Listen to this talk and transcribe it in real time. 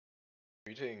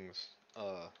Greetings.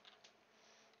 I'm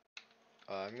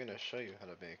gonna show you how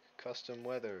to make custom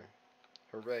weather.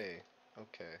 Hooray.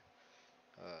 Okay.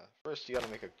 First you gotta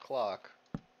make a clock.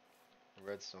 A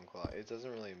redstone clock. It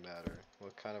doesn't really matter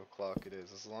what kind of clock it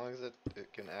is, as long as it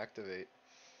can activate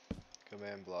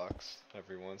command blocks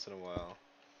every once in a while.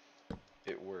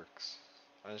 It works.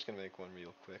 I'm just gonna make one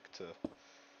real quick to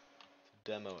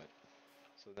demo it.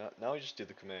 So now we just do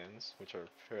the commands, which are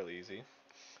fairly easy.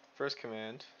 First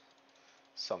command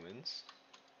summons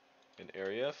an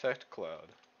area effect cloud.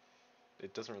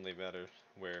 It doesn't really matter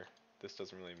where, this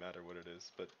doesn't really matter what it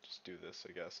is, but just do this,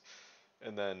 I guess.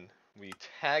 And then we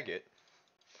tag it,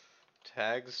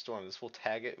 tag storm. This will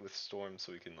tag it with storm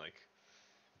so we can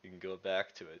go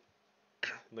back to it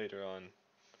later on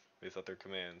with other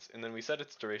commands. And then we set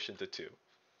its duration to 2.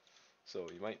 So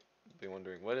you might be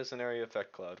wondering, what is an area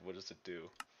effect cloud? What does it do?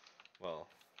 Well,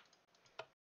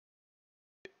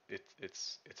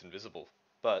 it's invisible,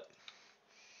 but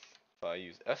if I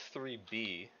use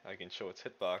F3B, I can show its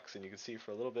hitbox, and you can see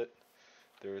for a little bit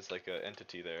there is like an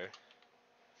entity there.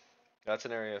 That's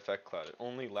an area effect cloud. It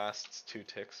only lasts 2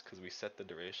 ticks because we set the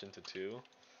duration to 2.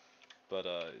 But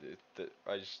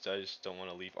I just don't want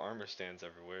to leave armor stands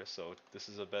everywhere, so this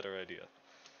is a better idea.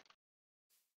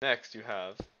 Next you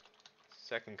have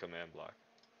second command block.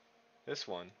 This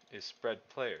one is spread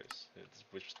players,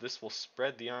 which this will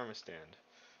spread the armor stand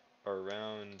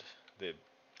around the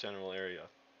general area.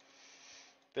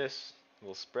 This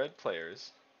will spread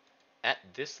players at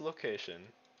this location,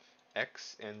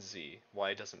 X and Z.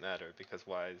 Y doesn't matter because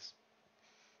Y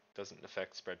doesn't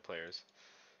affect spread players.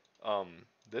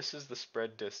 This is the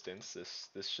spread distance.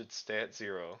 This should stay at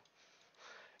 0.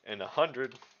 And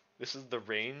 100, this is the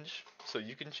range. So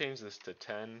you can change this to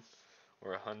 10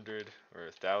 or 100 or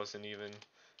 1,000 even,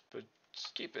 but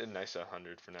just keep it nice at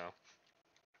 100 for now.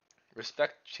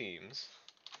 Respect teams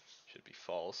should be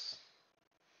false.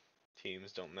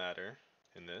 Teams don't matter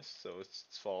in this, so it's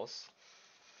false.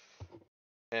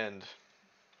 And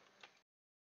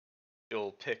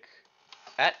it'll pick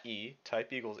at E,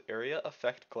 type equals area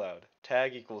effect cloud,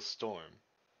 tag equals storm.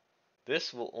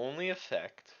 This will only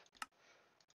affect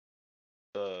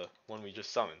the one we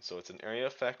just summoned, so it's an area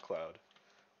effect cloud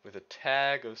with a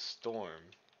tag of storm,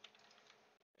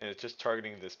 and it's just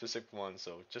targeting the specific one,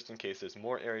 so just in case there's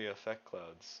more area effect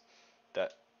clouds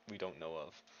that we don't know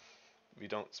of, we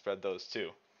don't spread those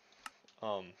too.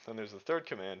 Then there's the third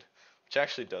command, which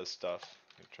actually does stuff.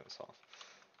 Let me turn this off.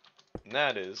 And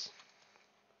that is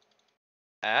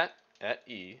at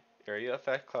E, area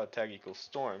effect cloud tag equals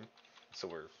storm. So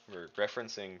we're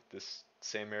referencing this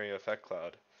same area effect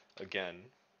cloud again,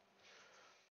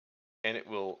 and it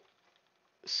will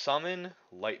summon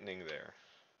lightning there.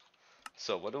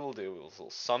 So what it will do is it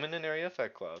will summon an area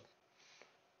effect cloud.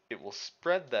 It will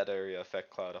spread that area effect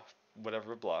cloud,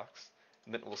 whatever it blocks,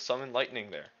 and then it will summon lightning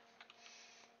there.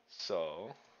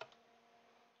 So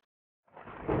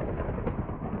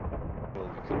it will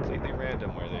be completely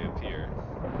random where they appear.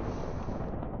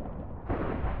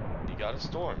 You got a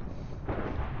storm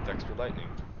with extra lightning.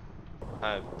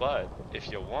 But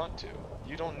if you want to,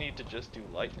 you don't need to just do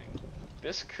lightning.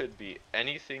 This could be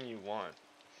anything you want.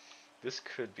 This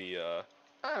could be I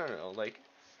don't know, like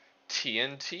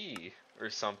TNT or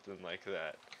something like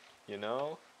that, you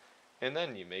know? And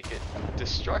then you make it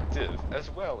destructive as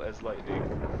well as lightning,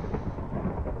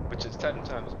 which is 10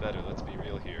 times better, let's be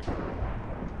real here.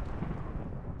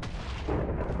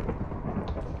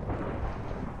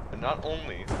 And not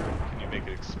only can you make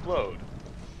it explode,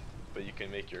 but you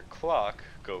can make your clock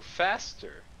go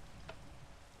faster.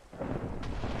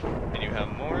 And you have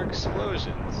more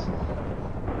explosions,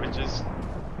 which is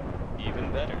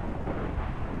even better.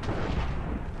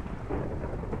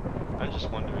 I'm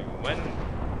just wondering, when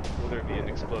will there be an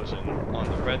explosion on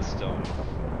the redstone,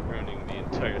 ruining the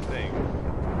entire thing?